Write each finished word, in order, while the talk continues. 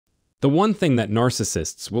The one thing that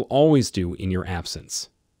narcissists will always do in your absence.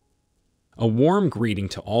 A warm greeting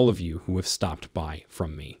to all of you who have stopped by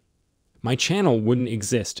from me. My channel wouldn't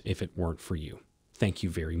exist if it weren't for you. Thank you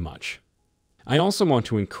very much. I also want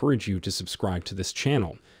to encourage you to subscribe to this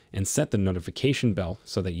channel and set the notification bell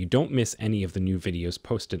so that you don't miss any of the new videos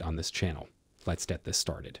posted on this channel. Let's get this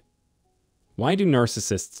started. Why do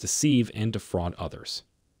narcissists deceive and defraud others?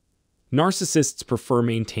 Narcissists prefer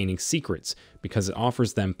maintaining secrets because it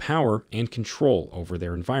offers them power and control over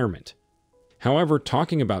their environment. However,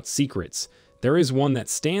 talking about secrets, there is one that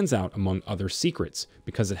stands out among other secrets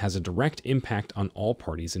because it has a direct impact on all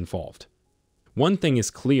parties involved. One thing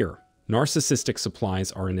is clear, narcissistic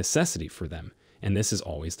supplies are a necessity for them, and this is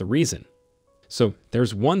always the reason. So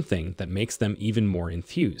there's one thing that makes them even more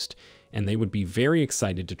enthused, and they would be very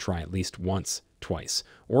excited to try at least once, twice,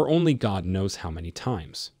 or only God knows how many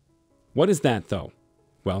times. What is that, though?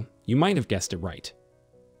 Well, you might have guessed it right.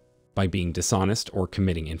 By being dishonest or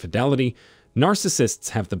committing infidelity, narcissists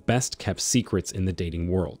have the best-kept secrets in the dating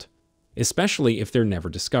world, especially if they're never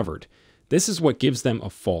discovered. This is what gives them a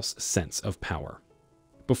false sense of power.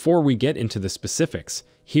 Before we get into the specifics,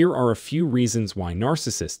 here are a few reasons why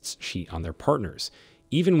narcissists cheat on their partners,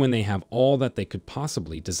 even when they have all that they could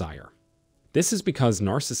possibly desire. This is because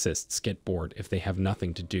narcissists get bored if they have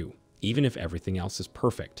nothing to do, even if everything else is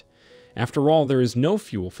perfect. After all, there is no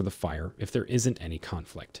fuel for the fire if there isn't any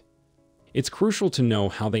conflict. It's crucial to know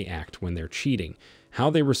how they act when they're cheating, how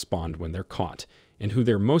they respond when they're caught, and who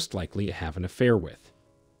they're most likely to have an affair with.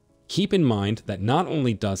 Keep in mind that not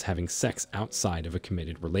only does having sex outside of a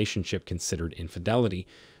committed relationship considered infidelity,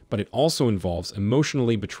 but it also involves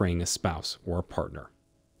emotionally betraying a spouse or a partner.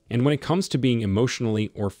 And when it comes to being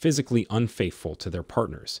emotionally or physically unfaithful to their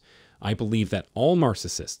partners, I believe that all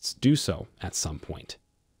narcissists do so at some point.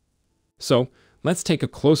 So, let's take a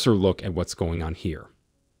closer look at what's going on here.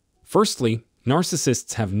 Firstly,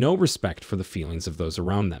 narcissists have no respect for the feelings of those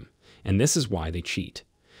around them, and this is why they cheat.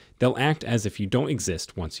 They'll act as if you don't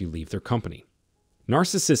exist once you leave their company.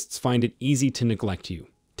 Narcissists find it easy to neglect you,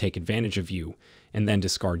 take advantage of you, and then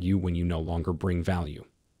discard you when you no longer bring value.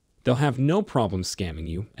 They'll have no problem scamming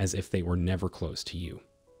you as if they were never close to you.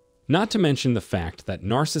 Not to mention the fact that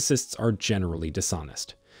narcissists are generally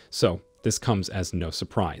dishonest. So, this comes as no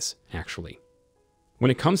surprise, actually.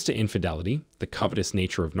 When it comes to infidelity, the covetous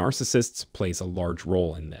nature of narcissists plays a large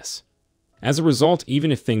role in this. As a result,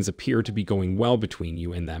 even if things appear to be going well between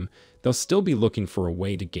you and them, they'll still be looking for a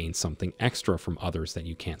way to gain something extra from others that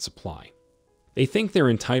you can't supply. They think they're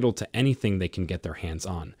entitled to anything they can get their hands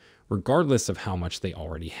on, regardless of how much they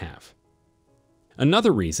already have.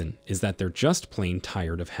 Another reason is that they're just plain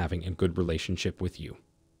tired of having a good relationship with you.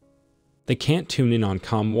 They can't tune in on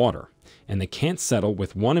calm water, and they can't settle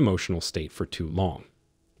with one emotional state for too long.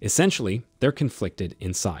 Essentially, they're conflicted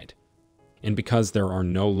inside. And because there are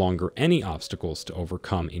no longer any obstacles to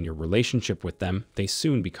overcome in your relationship with them, they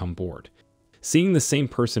soon become bored. Seeing the same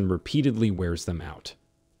person repeatedly wears them out.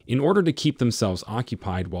 In order to keep themselves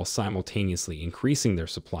occupied while simultaneously increasing their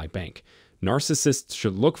supply bank, narcissists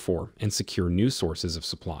should look for and secure new sources of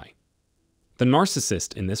supply. The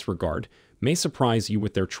narcissist, in this regard, may surprise you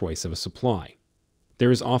with their choice of a supply. There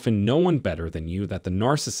is often no one better than you that the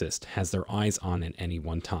narcissist has their eyes on at any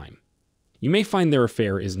one time. You may find their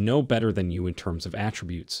affair is no better than you in terms of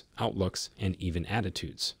attributes, outlooks, and even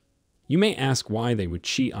attitudes. You may ask why they would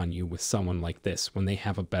cheat on you with someone like this when they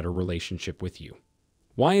have a better relationship with you.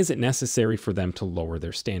 Why is it necessary for them to lower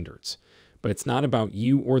their standards? But it's not about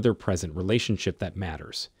you or their present relationship that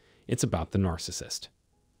matters. It's about the narcissist.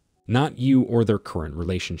 Not you or their current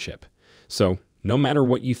relationship. So, no matter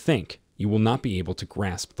what you think, you will not be able to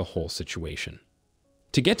grasp the whole situation.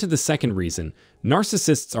 To get to the second reason,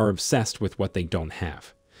 narcissists are obsessed with what they don't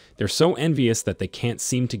have. They're so envious that they can't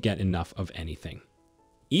seem to get enough of anything.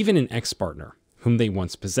 Even an ex-partner, whom they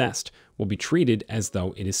once possessed, will be treated as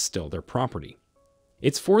though it is still their property.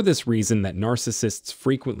 It's for this reason that narcissists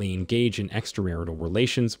frequently engage in extramarital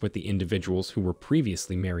relations with the individuals who were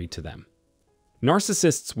previously married to them.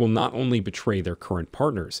 Narcissists will not only betray their current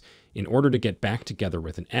partners in order to get back together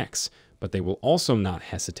with an ex, but they will also not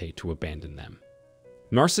hesitate to abandon them.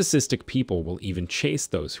 Narcissistic people will even chase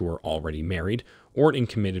those who are already married or in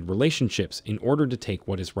committed relationships in order to take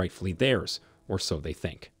what is rightfully theirs, or so they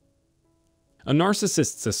think. A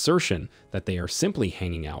narcissist's assertion that they are simply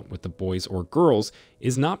hanging out with the boys or girls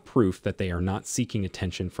is not proof that they are not seeking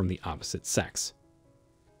attention from the opposite sex.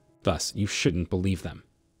 Thus, you shouldn't believe them.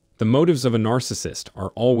 The motives of a narcissist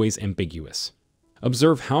are always ambiguous.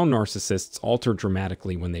 Observe how narcissists alter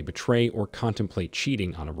dramatically when they betray or contemplate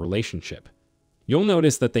cheating on a relationship. You'll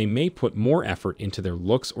notice that they may put more effort into their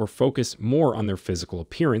looks or focus more on their physical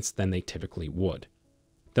appearance than they typically would.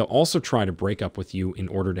 They'll also try to break up with you in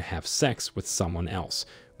order to have sex with someone else,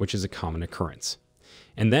 which is a common occurrence.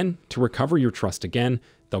 And then, to recover your trust again,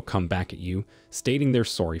 they'll come back at you, stating they're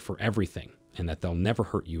sorry for everything and that they'll never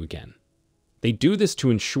hurt you again. They do this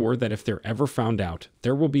to ensure that if they're ever found out,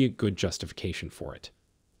 there will be a good justification for it.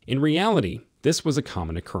 In reality, this was a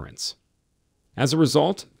common occurrence. As a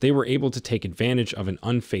result, they were able to take advantage of an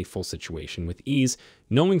unfaithful situation with ease,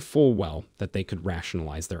 knowing full well that they could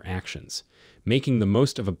rationalize their actions. Making the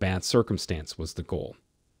most of a bad circumstance was the goal.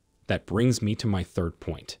 That brings me to my third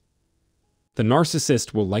point. The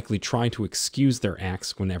narcissist will likely try to excuse their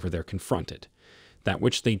acts whenever they're confronted. That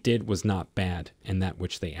which they did was not bad, and that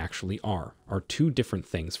which they actually are two different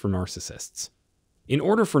things for narcissists. In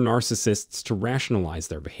order for narcissists to rationalize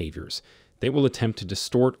their behaviors, they will attempt to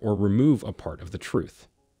distort or remove a part of the truth.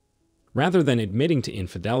 Rather than admitting to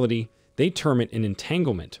infidelity, they term it an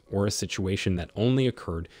entanglement or a situation that only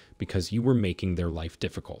occurred because you were making their life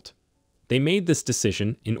difficult. They made this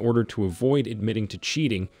decision in order to avoid admitting to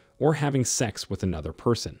cheating or having sex with another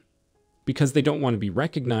person. Because they don't want to be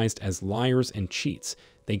recognized as liars and cheats,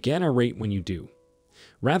 they get irate when you do.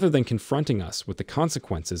 Rather than confronting us with the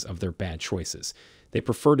consequences of their bad choices, they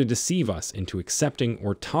prefer to deceive us into accepting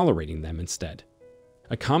or tolerating them instead.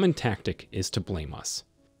 A common tactic is to blame us.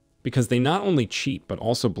 Because they not only cheat but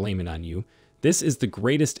also blame it on you, this is the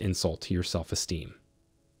greatest insult to your self-esteem.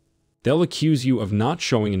 They'll accuse you of not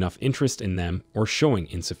showing enough interest in them or showing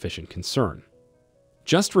insufficient concern.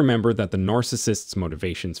 Just remember that the narcissist's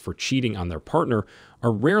motivations for cheating on their partner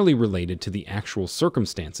are rarely related to the actual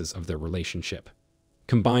circumstances of their relationship.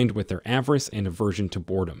 Combined with their avarice and aversion to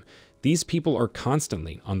boredom, these people are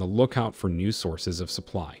constantly on the lookout for new sources of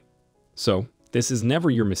supply. So, this is never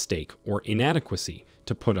your mistake or inadequacy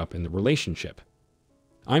to put up in the relationship.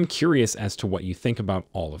 I'm curious as to what you think about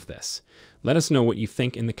all of this. Let us know what you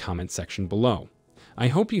think in the comment section below. I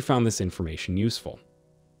hope you found this information useful.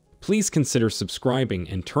 Please consider subscribing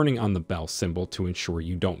and turning on the bell symbol to ensure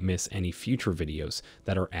you don't miss any future videos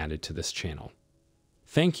that are added to this channel.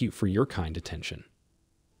 Thank you for your kind attention.